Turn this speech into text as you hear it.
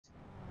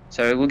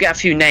So we'll get a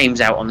few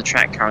names out on the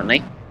track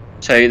currently.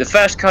 So the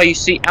first car you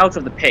see out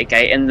of the pit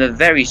gate in the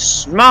very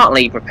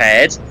smartly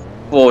prepared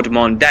Ford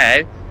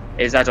Mondeo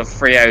is that of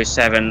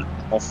 307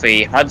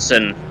 Offie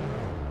Hudson.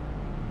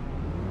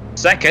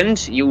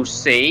 Second you'll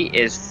see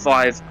is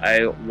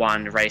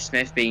 501 Ray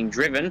Smith being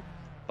driven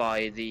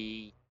by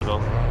the...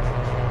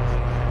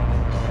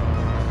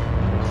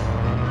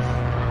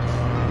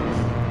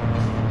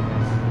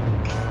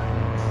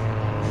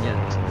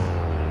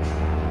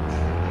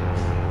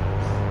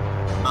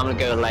 I'm gonna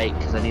go late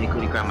because I need to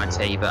quickly grab my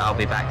tea, but I'll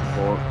be back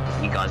before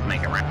you guys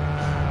make a wrap.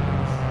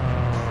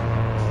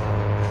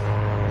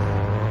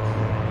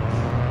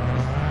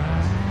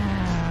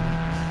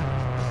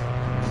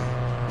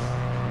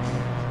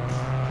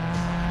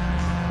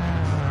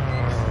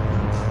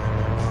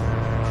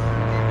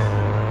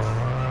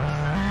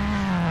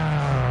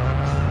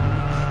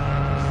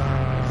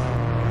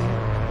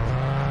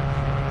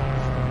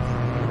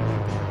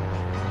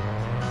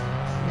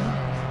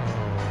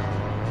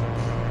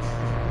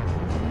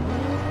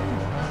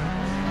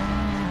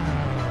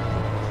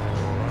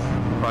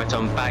 Right,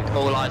 I'm back.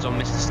 All eyes on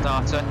Mr.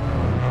 Starter.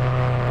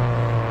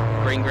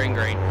 Green, green,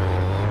 green.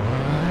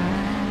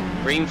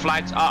 Green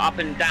flags are up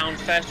and down.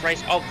 First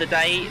race of the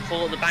day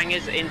for the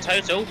bangers in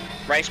total.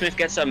 Ray Smith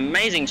gets an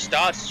amazing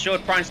start.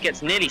 Short Price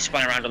gets nearly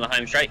spun around on the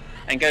home straight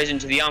and goes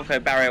into the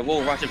Armco barrier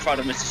wall right in front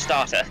of Mr.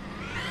 Starter.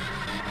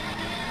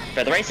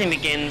 But the racing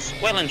begins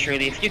well and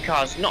truly. A few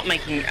cars not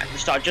making at the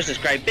start just as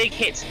great. Big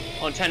hits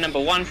on turn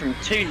number 1 from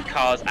 2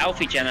 cars,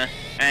 Alfie Jenner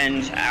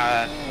and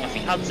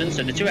Offie Hudson.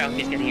 So the 2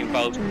 Alfies getting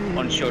involved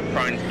on short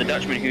prime. The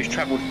Dutchman who's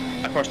travelled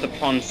across the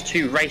ponds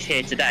to race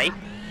here today.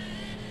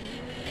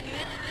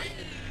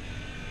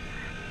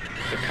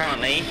 But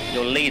currently,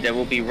 your leader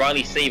will be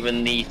Riley Sieve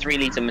in the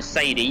 3-litre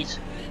Mercedes.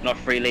 Not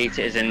 3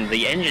 litre as in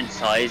the engine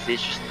size,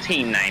 it's just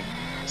team name.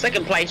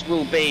 Second place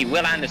will be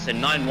Will Anderson,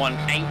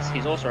 918.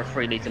 He's also a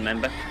 3-litre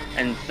member.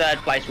 And third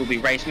place will be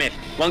Ray Smith.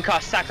 One car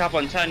sacked up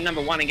on turn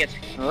number 1 and gets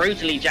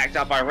brutally jacked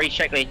up by Reece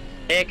Sheckley.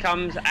 Here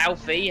comes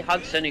Alfie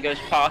Hudson, who goes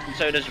past, and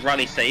so does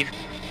Riley Sieve.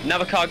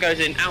 Another car goes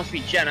in,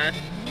 Alfie Jenner.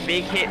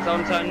 Big hits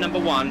on turn number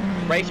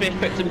 1. Ray Smith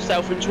puts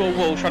himself into a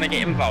wall trying to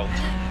get involved.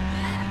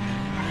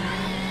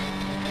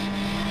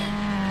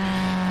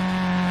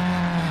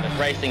 But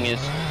racing is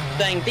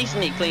staying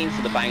decently clean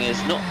for the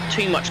bangers, not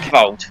too much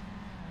involved.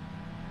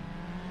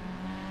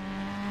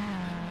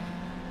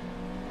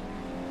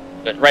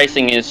 But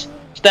racing is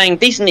staying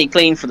decently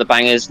clean for the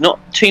bangers, not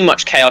too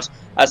much chaos.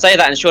 I say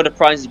that, and Shorter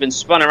Prize has been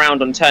spun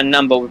around on turn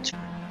number 2.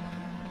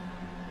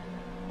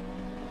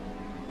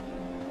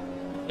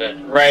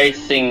 But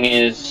racing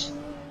is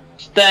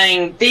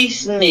staying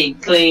decently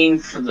clean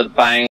for the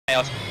bangers.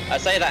 I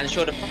say that, and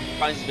Shorter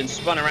Prize has been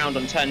spun around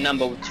on turn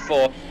number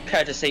 4,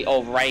 courtesy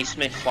of Ray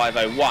Smith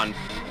 501.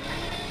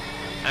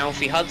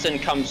 Alfie Hudson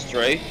comes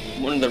through,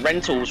 one of the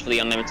rentals for the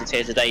Unlimited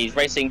here today. He's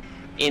racing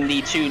in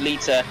the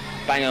 2-litre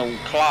banger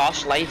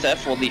class later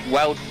for the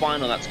world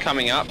final that's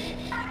coming up.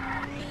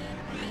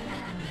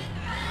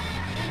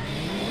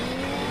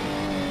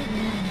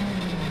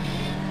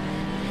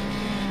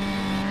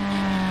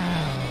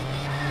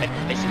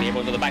 Basically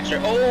everyone's on the back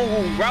straight.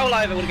 Oh, roll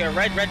over, we'll go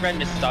red, red, red,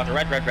 Mr. Starter,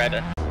 red, red,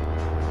 red.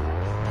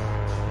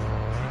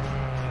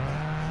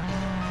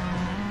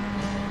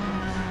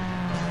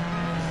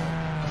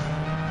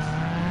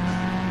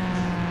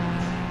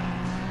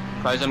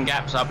 Close them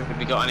gaps up if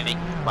we got anything.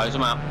 Close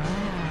them up.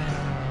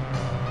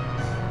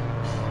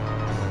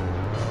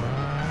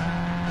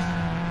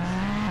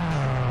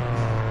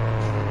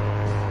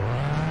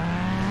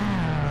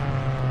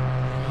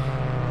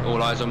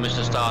 All eyes on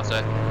Mr.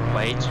 Starter.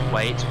 Wait,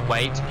 wait,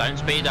 wait. Don't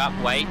speed up.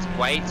 Wait,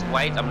 wait,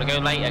 wait. I'm going to go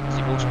later because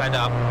it will sped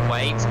up.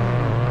 Wait.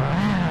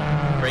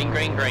 Green,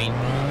 green, green.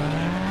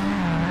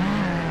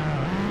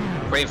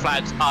 Green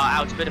flags are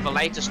out. A bit of a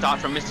later start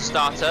from Mr.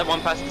 Starter.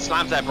 One person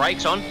slams their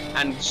brakes on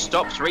and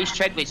stops Reece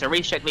Sheckley. So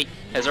Reece Sheckley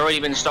has already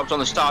been stopped on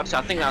the start. So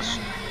I think that's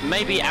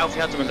maybe Alfie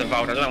Hudson was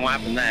involved. I don't know what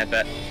happened there,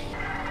 but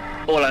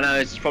all I know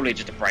is it's probably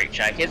just a brake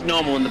check. It's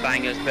normal in the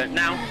bangers, but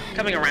now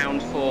coming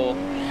around for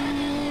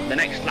the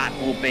next lap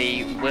will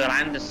be Will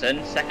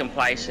Anderson, second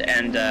place,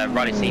 and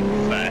Riley Sieve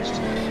first.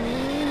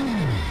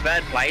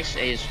 Third place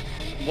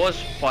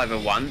was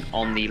 501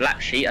 on the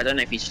lap sheet. I don't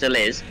know if he still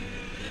is,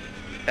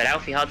 but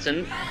Alfie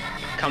Hudson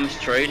comes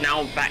through.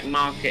 Now back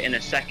market in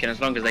a second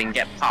as long as they can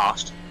get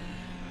past.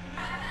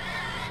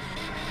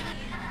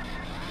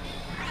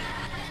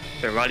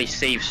 But Riley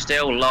Sieve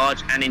still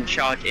large and in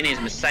charge in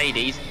his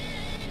Mercedes.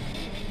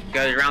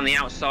 Goes around the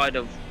outside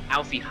of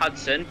Alfie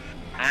Hudson,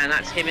 and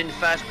that's him in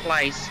first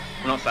place.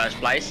 Well, not first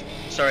place,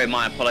 sorry,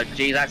 my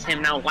apologies. That's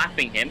him now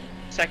lapping him.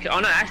 Second, oh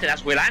no, actually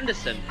that's Will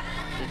Anderson.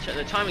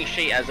 The timing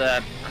sheet has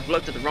I've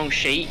looked at the wrong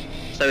sheet.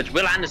 So it's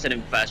Will Anderson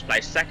in first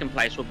place. Second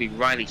place will be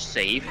Riley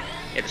Sieve.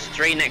 It's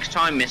 3 next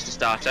time, Mr.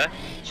 Starter.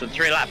 So the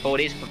 3-lap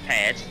board is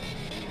prepared.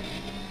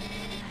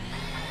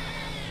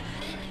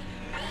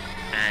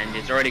 And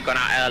it's already gone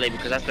out early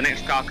because that's the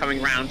next car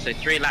coming round. So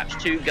 3 laps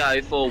to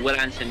go for Will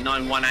Anderson,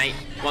 918.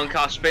 One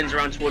car spins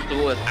around towards the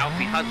wall as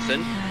Alfie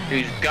Hudson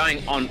who's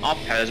going on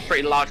Oppo. There's a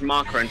pretty large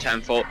marker in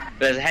turn 4.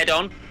 There's a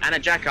head-on and a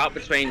jack-up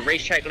between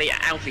Reece Checkley,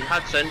 Alfie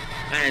Hudson,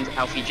 and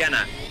Alfie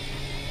Jenner.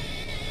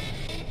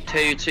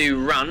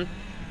 2-2 run.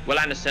 Will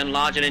Anderson,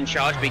 large and in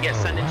charge, but he gets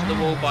sent into the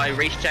wall by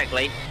Reece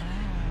Checkley.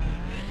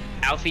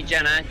 Alfie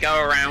Jenner go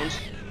around.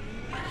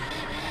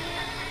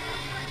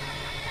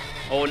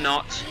 Or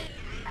not.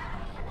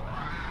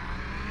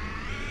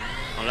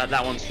 I'll let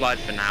that one slide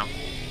for now.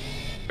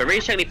 But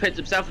Reece Checkley puts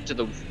himself into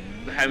the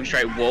home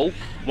straight wall.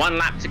 1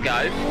 lap to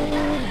go.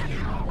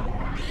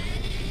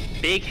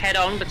 Big head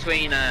on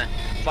between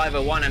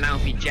 501 and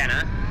Alfie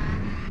Jenner.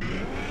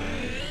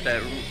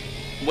 But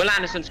Will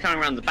Anderson's coming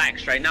around the back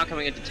straight, now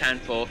coming into turn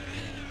 4.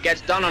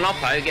 Gets done on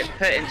Oppo, gets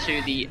put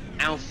into the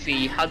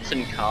Alfie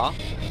Hudson car.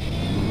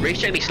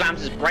 Reece Checkley slams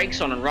his brakes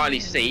on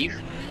Riley Steve.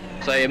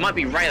 So it might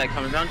be Ray that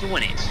comes around to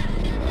win it.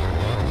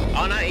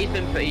 Oh no,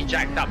 he's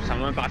jacked up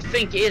somewhere, but I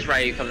think it is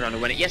Ray who comes around to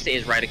win it. Yes, it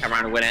is Ray to come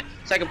around to win it.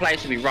 Second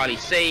place will be Riley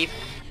Steve.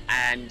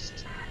 And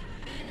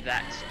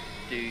that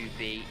do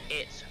be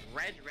it.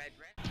 Red.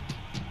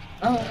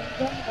 Oh,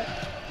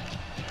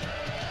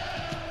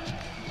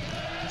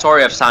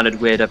 Sorry I've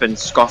sounded weird, I've been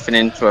scoffing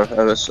into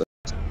a so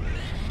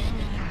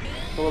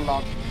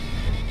long.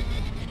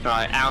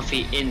 Right,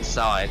 Alfie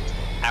inside.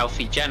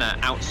 Alfie Jenner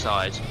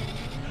outside.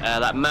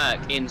 That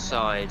Merc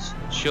inside.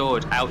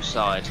 Shord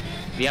outside.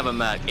 The other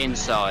Merc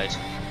inside.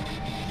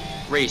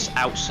 Reece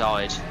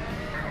outside.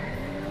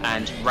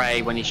 And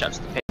Ray when he shuts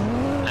the pit.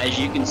 As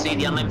you can see,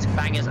 the Unlimited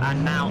Bangers are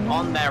now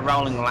on their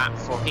rolling lap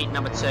for heat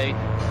number 2.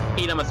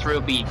 Heat number 3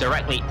 will be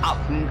directly up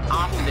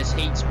after this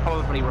heat,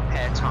 probably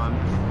repair time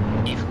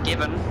if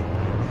given.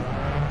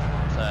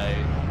 So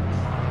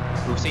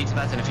we'll see to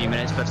that in a few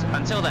minutes, but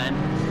until then,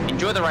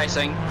 enjoy the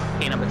racing.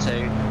 Heat number 2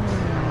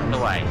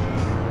 underway.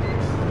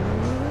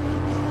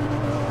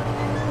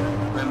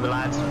 Remember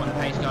lads, when the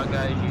pace car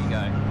goes, you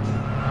go.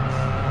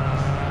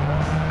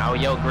 I'll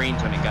yell green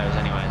when it goes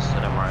anyway, so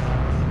don't worry.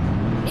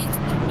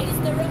 Is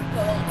the Red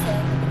Bull on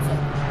turn number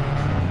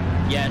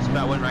 2? Yes, but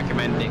I wouldn't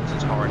recommend it because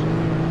it's horrid.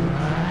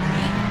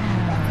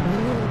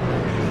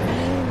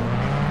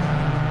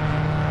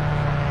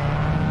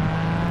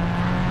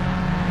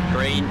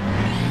 Green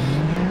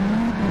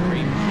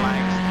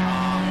flags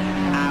are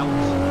out.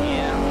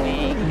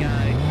 Here we go.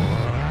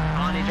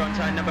 Carnage on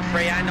turn number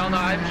 3 and on the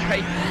home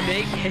straight.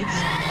 Big hits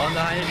on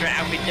the home straight.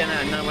 Alfie Jenner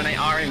and no when they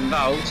are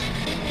involved,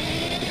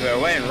 which we're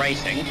aware in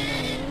racing.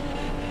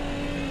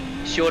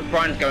 Short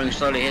Brian's going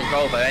slowly. His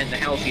Volvo ain't the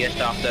healthiest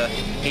after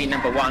heat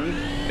number 1,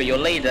 but your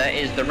leader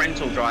is the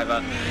rental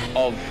driver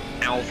of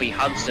Alfie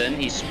Hudson.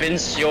 He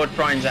spins Short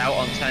Brian's out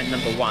on turn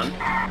number 1.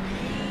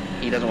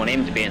 He doesn't want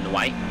him to be in the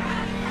way.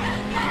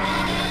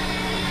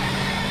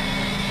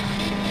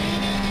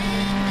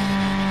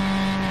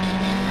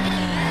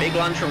 Big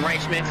lunge from Ray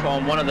Smith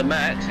on one of the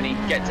Mercs and he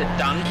gets it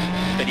done,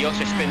 but he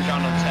also spins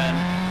around on turn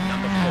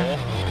number 4.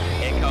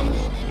 Here comes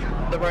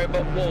the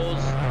robot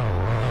wars.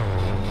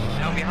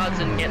 Alfie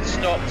Hudson gets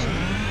stopped,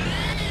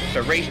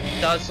 but Reece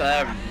does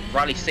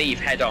Riley Steve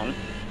head on,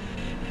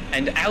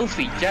 and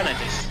Alfie Jenner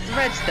just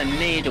threads the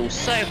needle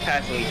so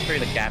perfectly through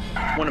the gap.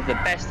 One of the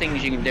best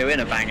things you can do in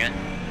a banger,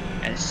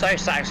 and it's so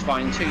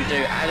satisfying to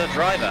do as a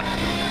driver.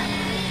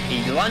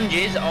 He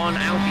lunges on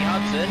Alfie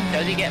Hudson.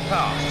 Does he get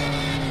past?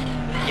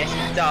 Yes,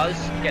 he does.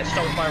 Gets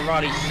stopped by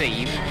Riley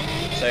Steve.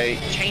 So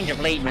change of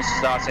lead, Mr.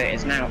 Starter,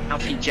 is now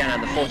Alfie Jenner,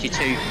 the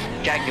 42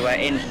 Jaguar,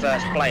 in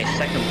first place.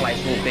 Second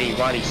place will be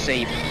Riley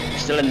Steve,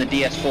 still in the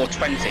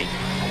DS420.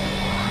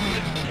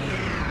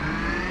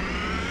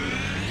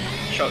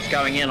 Shots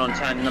going in on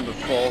turn number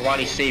 4.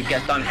 Riley Steve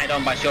gets done head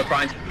on by Short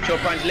Brines.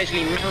 Short Brines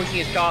literally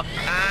mounting his car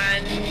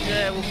and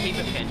will keep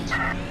it pinned.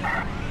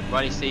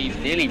 Riley Steve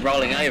nearly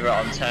rolling over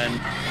on turn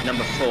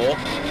number 4.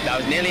 That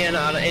was nearly an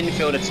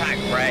infield attack.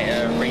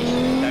 Reece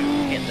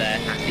don't hit there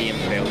at the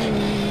infield.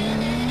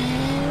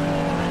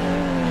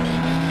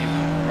 If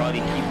Riley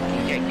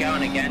can get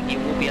going again, he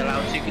will be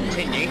allowed to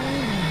continue.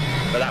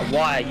 But that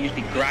wire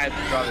usually grabs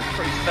the drivers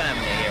pretty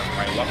firmly here on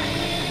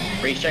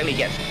Railwalk. Reece Checkley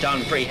gets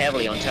done pretty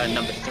heavily on turn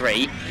number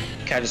 3,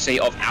 courtesy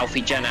of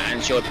Alfie Jenner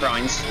and Short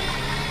Brines.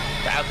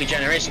 But Alfie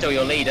Jenner is still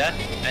your leader,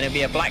 and it'll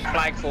be a black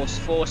flag for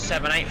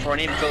 478 for an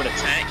infield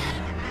attack.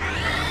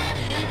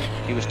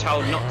 He was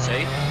told not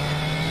to.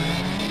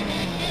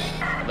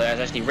 Although it was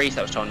actually Reece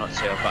that was told not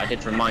to, but I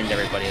did remind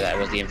everybody that it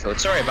was the infield.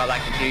 Sorry about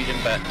that confusion,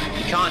 but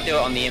you can't do it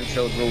on the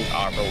infield. Rules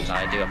are rules,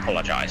 I do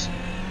apologise.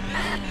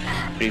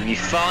 But it'll be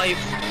 5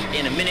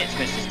 in a minute,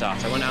 Mr.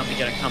 Starter. When Alfie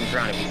Jenner comes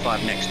around, it'll be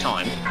 5 next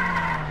time.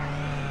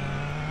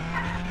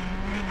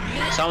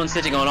 Someone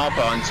sitting on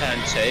Oppo on turn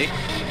 2.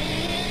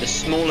 The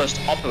smallest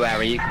Oppo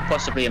area you could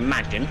possibly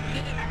imagine.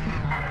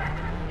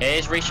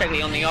 Here's Reece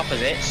Checkley on the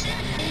opposites.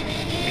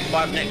 It'll be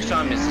 5 next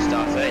time, Mr.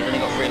 Starter. He's only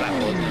got 3 lap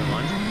boards, never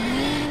mind.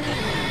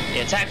 He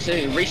attacks,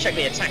 Reece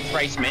Checkley attacks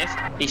Ray Smith.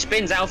 He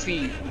spins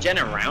Alfie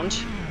Jenner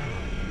around.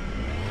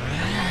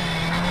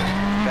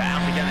 But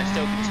Alfie Jenner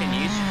still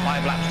continues.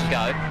 5 laps to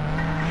go.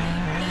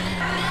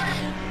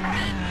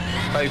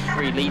 Both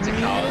 3 litre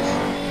cars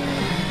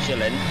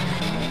chilling.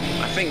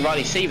 I think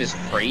Riley Steve is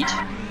freed.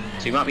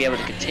 So he might be able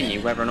to continue.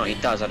 Whether or not he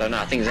does, I don't know.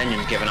 I think his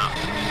engine's given up.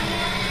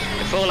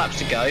 With 4 laps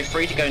to go,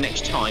 3 to go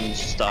next time,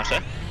 Mr.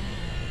 Starter.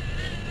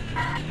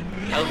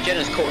 Alfie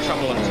Jenner's caught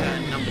trouble on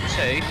turn number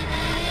 2.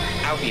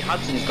 Alfie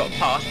Hudson's got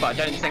past, but I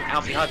don't think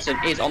Alfie Hudson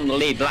is on the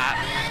lead lap.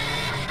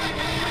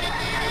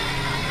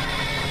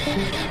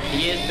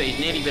 He is, but he's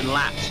nearly been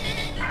lapped.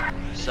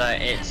 So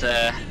it's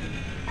well,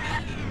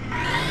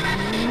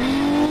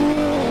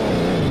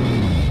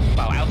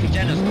 Alfie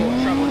Jenner's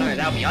caught trouble. No,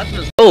 it's Alfie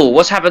Hudson's. Oh,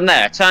 what's happened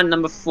there? Turn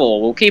number 4.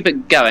 We'll keep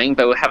it going,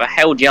 but we'll have a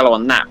held yellow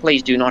on that.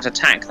 Please do not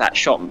attack that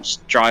shot,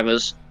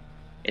 drivers.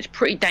 It's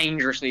pretty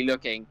dangerously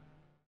looking.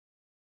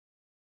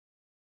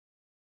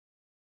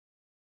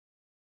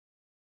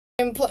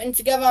 Putting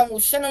together, and we'll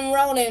send them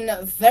rolling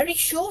very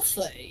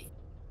shortly.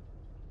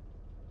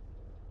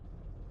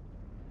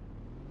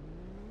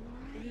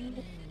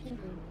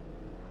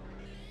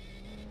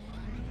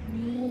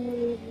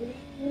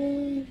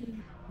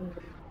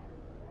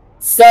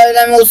 So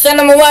then we'll send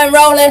them away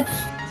rolling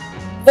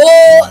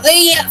for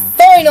the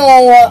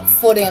final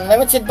for the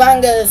Unlimited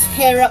Bangers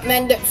here at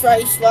Mendips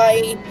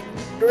Raceway.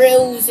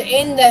 Drills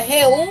in the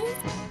hill.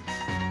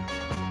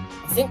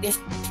 I think this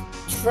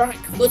track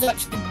was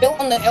actually built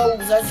on the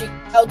hills as you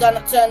go down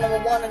at turn number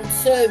 1 and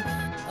 2.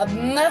 A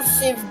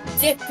massive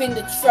dip in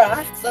the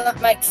track, so that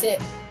makes it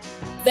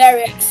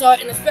very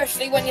exciting,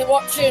 especially when you're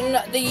watching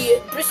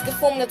the Brisker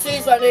Formula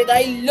 2s where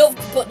they love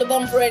to put the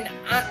bumper in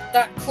at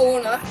that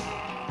corner.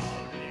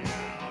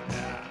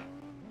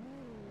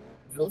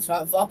 Looks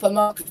like Vopper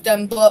marks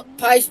them, but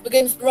pace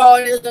begins to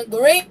rise and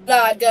green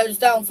flag goes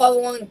down.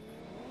 5-1.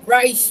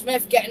 Ray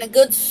Smith getting a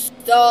good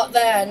start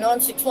there.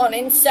 961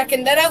 in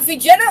second. Then Alfie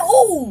Jenner.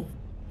 Ooh!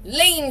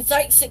 Leans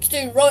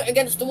 862 right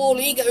against the wall.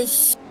 He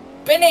goes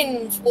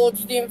spinning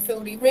towards the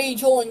infield. He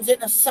rejoins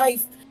in a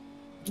safe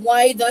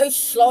way though,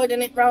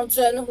 sliding it round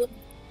turn number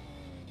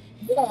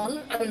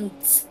 1 and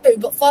 2.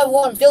 But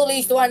 5-1 still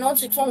leads the way.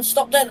 961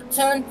 stopped dead at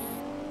turn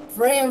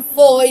 3 and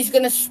 4. He's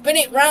going to spin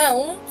it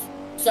round.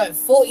 So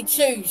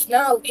 42's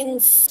now in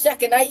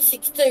second.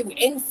 862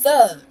 in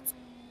third.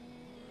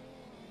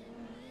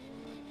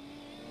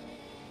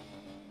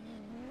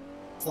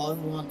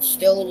 5-1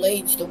 still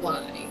leads the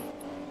way.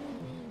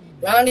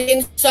 Round the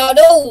inside,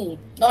 oh,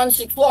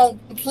 961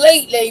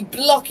 completely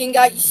blocking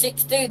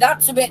 862.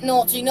 That's a bit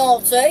naughty.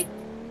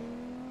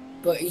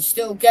 But he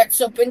still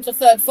gets up into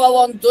third.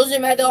 4-1 does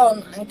him head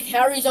on and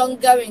carries on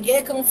going.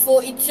 Here comes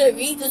 42.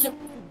 He doesn't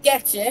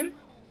get him.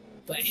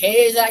 But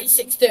here's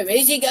 862.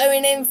 Is he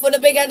going in for the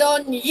big head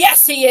on?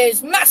 Yes, he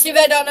is. Massive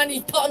head on, and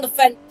he's put on the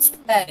fence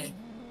there.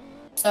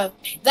 So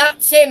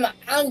that's him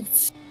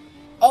out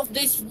of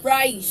this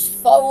race.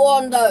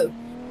 4-1 though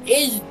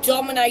is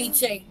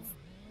dominating.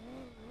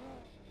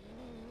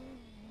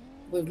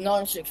 With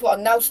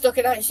 961 now stuck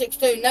in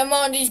 862. Never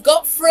mind, he's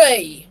got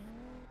 3.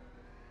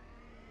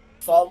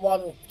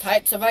 4-1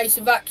 takes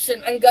evasive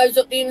action and goes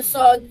up the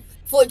inside.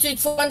 42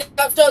 trying to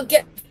outside,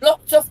 get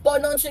blocked off by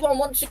 961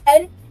 once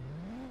again.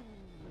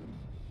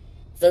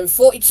 So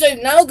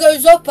 42 now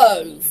goes up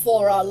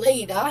for our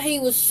leader. He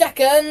was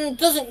second,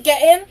 doesn't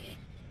get him.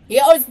 He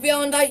is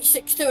behind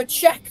 862 a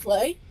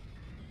Checkley.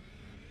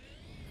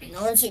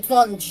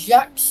 961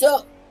 jacks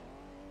up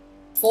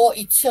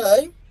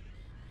 42.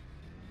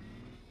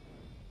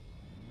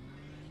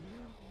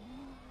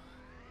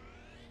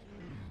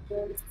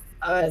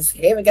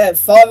 Here we go,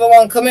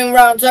 5-1 coming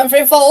round, turn 3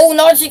 and 4, oh,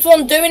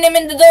 961 doing him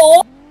in the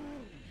door.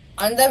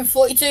 And then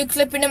 42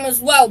 clipping him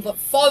as well, but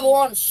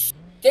 5-1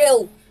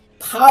 still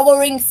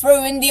powering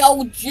through in the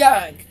old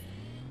Jag.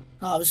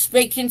 I was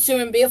speaking to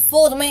him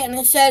before the meeting and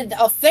he said,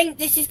 I think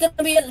this is going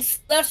to be the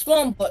last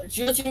one, but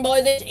judging by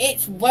this,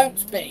 it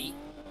won't be.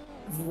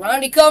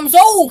 Round he comes,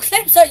 oh,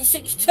 clips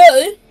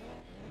 862.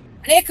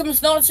 And here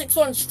comes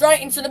 961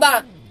 straight into the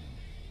back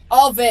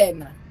of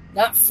him.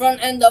 That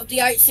front end of the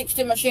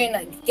 860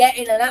 machine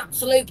getting an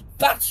absolute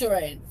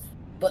battering.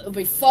 But there'll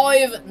be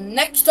 5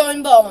 next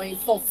time by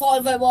for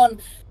 501.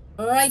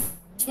 Ray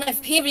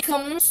Smith, here he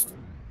comes.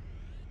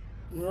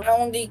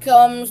 Round he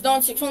comes.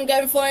 961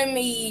 going for him.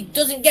 He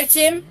doesn't get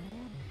him.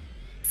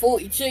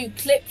 42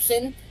 clips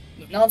in.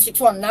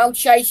 961 now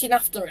chasing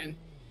after him.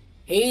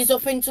 He's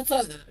up into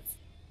third.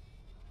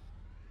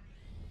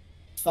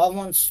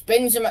 5-1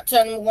 spins him at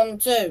turn number 1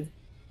 and 2.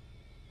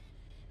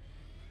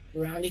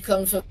 Round he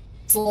comes for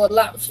 4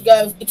 laps to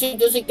go. 42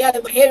 doesn't get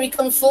it, but here he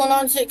comes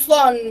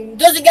 4961.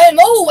 Doesn't get him.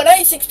 Oh, an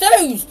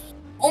 862's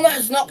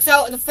almost knocked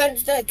out of the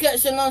fence there.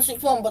 Curtis and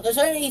 961, but there's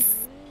only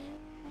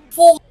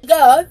 4 to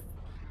go.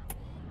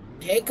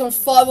 Here comes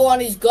 501.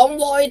 He's gone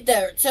wide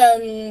there at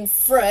turn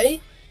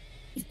 3.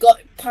 He's got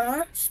it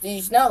past.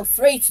 He's now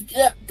 3 to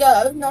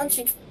go.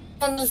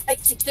 961, there's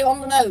 862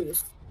 on the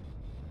nose.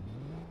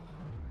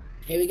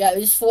 Here we go.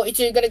 This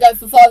 42 going to go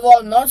for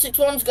 5-1.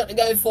 961's got to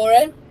go for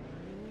him.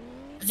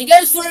 As he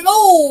goes for him.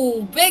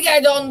 Oh, big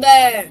head on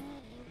there.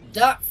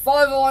 That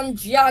 501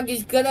 Jag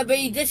is going to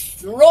be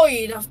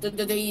destroyed after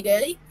the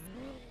DD.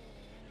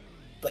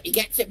 But he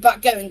gets it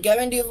back going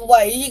the other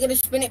way. Is he going to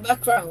spin it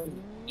back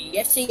round?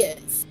 Yes, he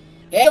is.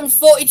 Here comes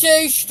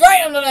 42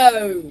 straight on the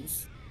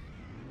nose.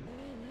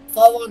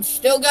 501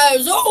 still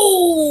goes.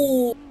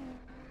 Oh!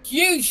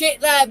 Huge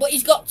hit there, but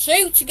he's got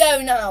 2 to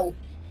go now.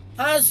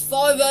 Has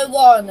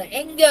 501.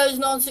 In goes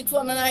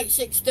 961 and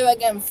 862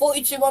 again.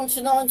 42 on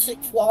to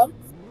 961.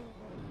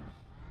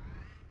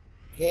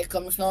 Here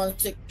comes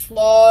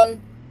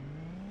 961.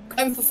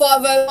 Going for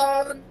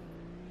 501.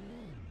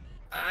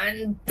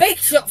 And big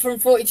shot from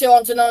 42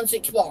 on to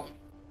 961.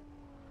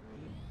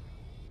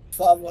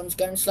 501's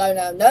going slow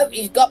now. Nope,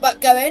 he's got back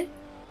going.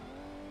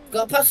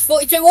 Got past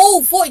 42.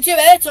 Oh, 42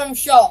 airtime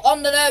shot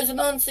on the nose of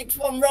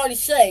 961. Riley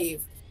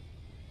save.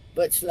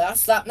 But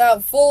last lap now.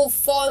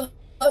 4-5-1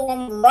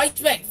 right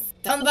Smith.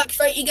 Down the back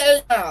straight he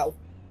goes now.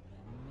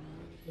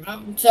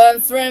 Round turn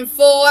 3 and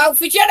 4.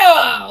 Alfie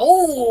Genoa.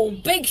 Oh,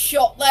 big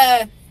shot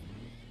there.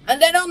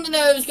 And then on the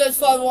nose goes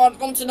 5-1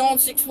 onto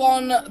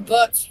 961.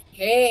 But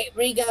here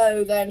we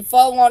go then.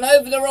 5-1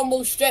 over the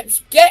rumble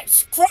strips.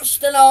 Gets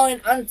crossed the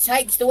line and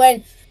takes the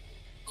win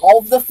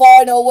of the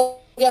final.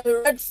 We'll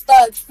go Red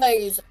Stokes,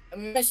 please.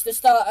 Mr.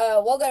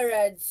 Starter, we'll go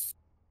Reds.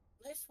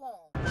 This one.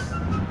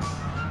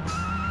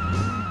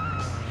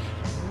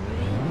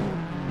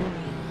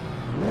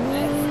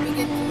 Let's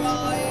begin to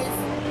rise.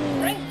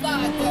 Ring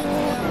flag goes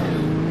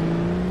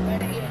down.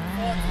 Ready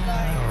for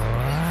today.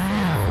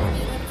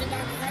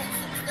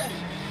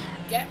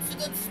 Gets a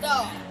good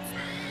start.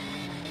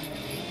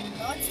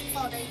 90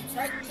 funny,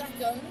 take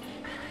second.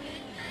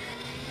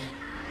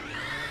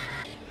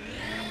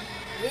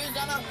 Who's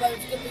on up, though?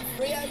 It's going to be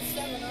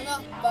 307 and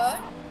up, though.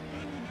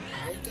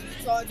 He's going to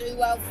try to do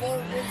well for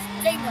his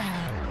teammate.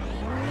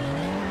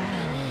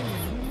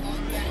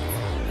 Can't get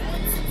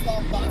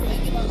 961, but I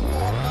think he might have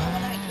caught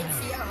 918. Yes,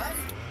 he has.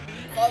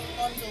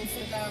 5-1's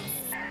also down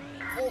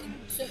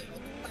 42.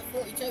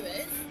 42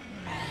 is.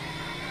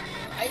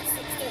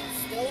 862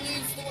 still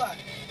needs to work.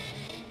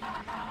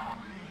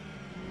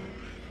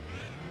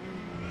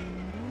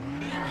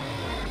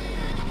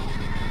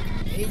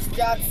 He's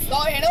just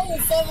flying. Oh,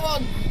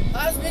 5-1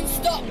 has been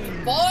stopped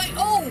by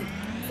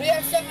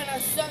 307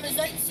 as soon as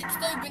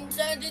 862 been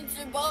turned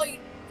into by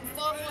 5-1.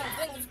 I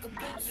think it was a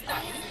complete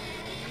stay.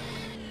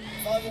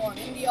 5-1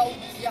 in the old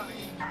jack.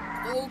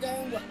 Still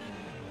going well.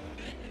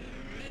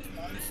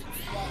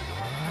 961.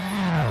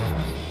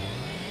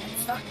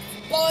 Attacked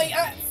by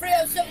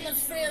 307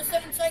 as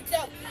 307 takes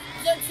out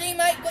his own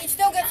teammate, but he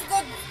still gets a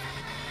good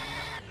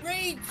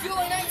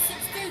rejoin.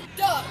 862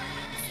 duck.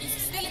 He's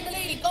still in the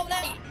lead. He got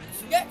 8.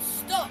 Gets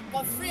stopped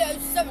by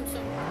 307, so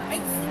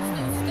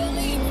 860 still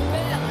leads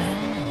barely.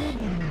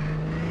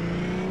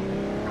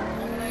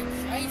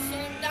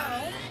 Chasing him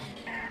down.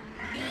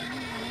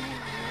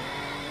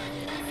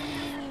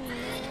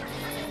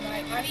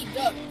 And he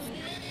does.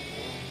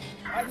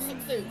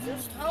 862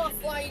 just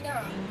halfway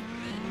down.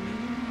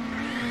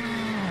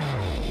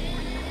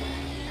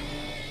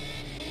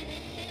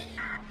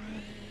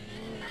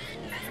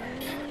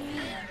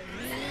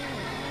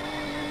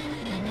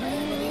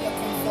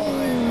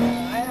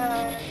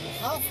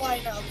 Halfway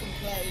now can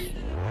play.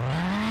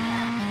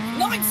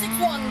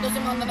 961 does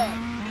him on the note.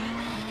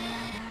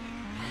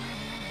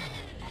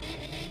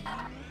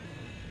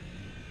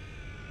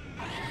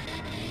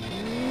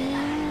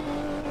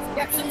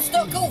 Gets him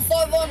stuck. Oh,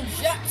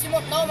 5-1 jacks him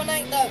up.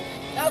 918 though.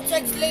 Now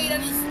takes lead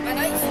and 860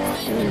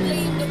 has been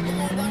leading up the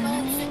ball by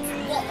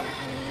 961.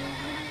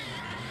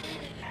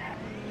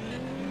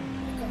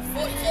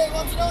 42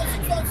 on to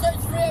 961, so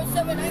it's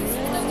 307.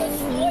 860 goes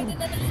sliding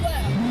in as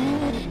well.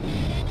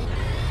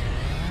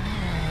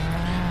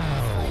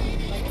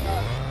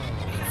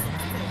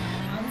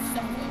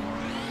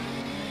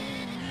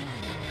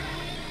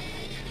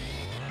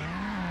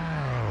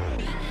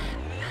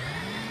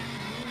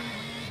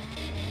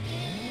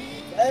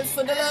 Goes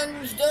for the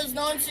lunge, does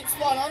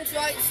 961 onto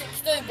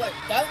 862, but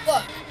don't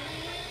work.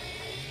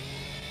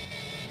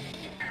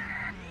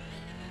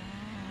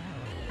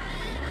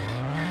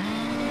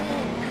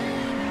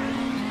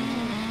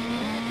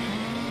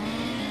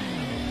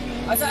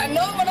 I said,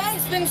 no one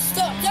else been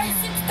stopped.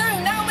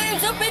 862 now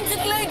moves up into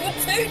the lead with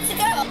 2 to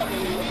go.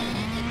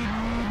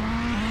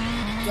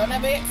 Gonna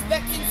be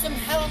expecting some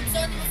hell on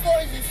turn number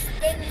 4 as he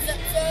spins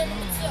at turn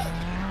number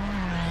 2.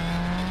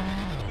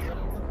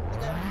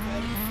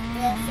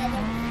 Oh,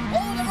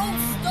 they're all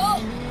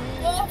stopped.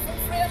 Oh, from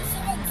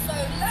 307. So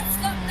last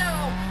lap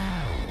now.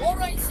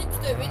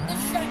 4862 in the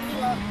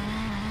Jaguar.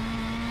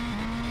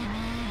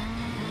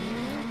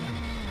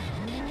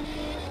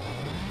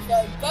 So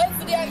both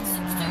of the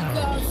 862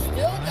 cars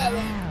still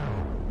going.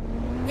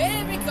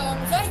 Here he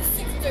comes.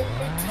 862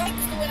 who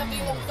takes the win of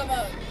the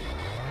Ultimate.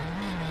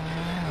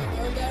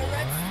 Well done,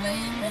 Reds,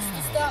 please.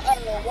 Mr.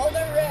 Starter. Well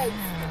done,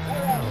 Reds.